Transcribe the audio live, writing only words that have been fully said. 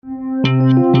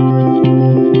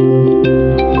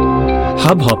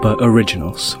Hubhopper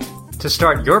Originals. To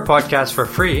start your podcast for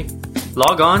free,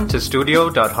 log on to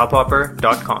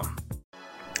studio.hubhopper.com.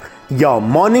 Your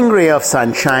Morning Ray of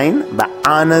Sunshine by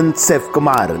Anand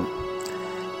Sivkumaran.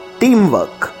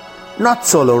 Teamwork, not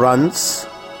solo runs.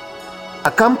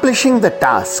 Accomplishing the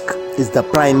task is the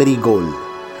primary goal,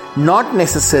 not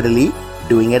necessarily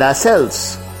doing it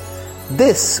ourselves.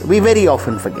 This we very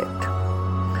often forget.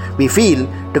 We feel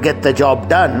to get the job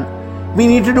done, we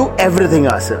need to do everything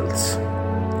ourselves.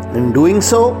 In doing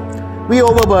so, we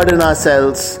overburden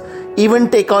ourselves, even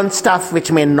take on stuff which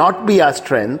may not be our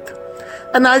strength,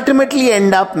 and ultimately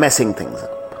end up messing things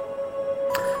up.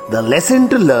 The lesson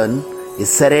to learn is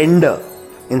surrender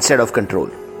instead of control.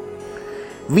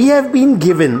 We have been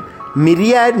given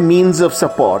myriad means of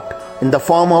support in the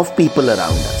form of people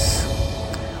around us.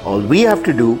 All we have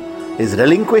to do is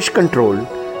relinquish control,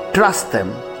 trust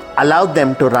them, allow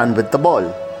them to run with the ball.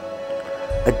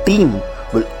 A team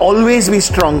will always be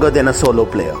stronger than a solo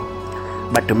player.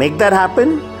 But to make that happen,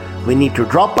 we need to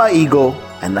drop our ego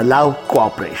and allow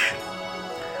cooperation.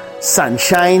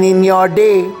 Sunshine in your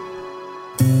day.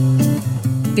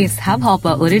 इस hub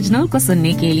hopper original को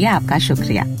सुनने के लिए आपका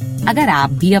शुक्रिया। अगर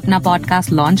आप भी अपना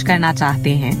पॉडकास्ट लॉन्च करना चाहते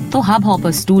हैं, तो हब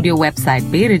हॉपर स्टूडियो वेबसाइट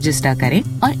पे रजिस्टर करें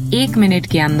और 1 मिनट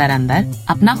के अंदर अंदर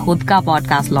अपना खुद का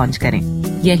पॉडकास्ट लॉन्च करें।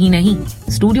 यही नहीं,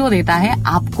 स्टूडियो देता है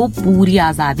आपको पूरी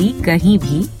आजादी कहीं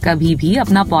भी कभी भी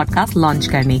अपना पॉडकास्ट लॉन्च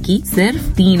करने की, सिर्फ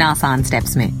 3 आसान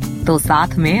स्टेप्स में। तो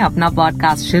साथ में अपना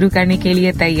पॉडकास्ट शुरू करने के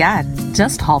लिए तैयार?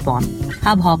 Just hop on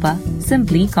hub hopper,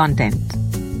 simply content.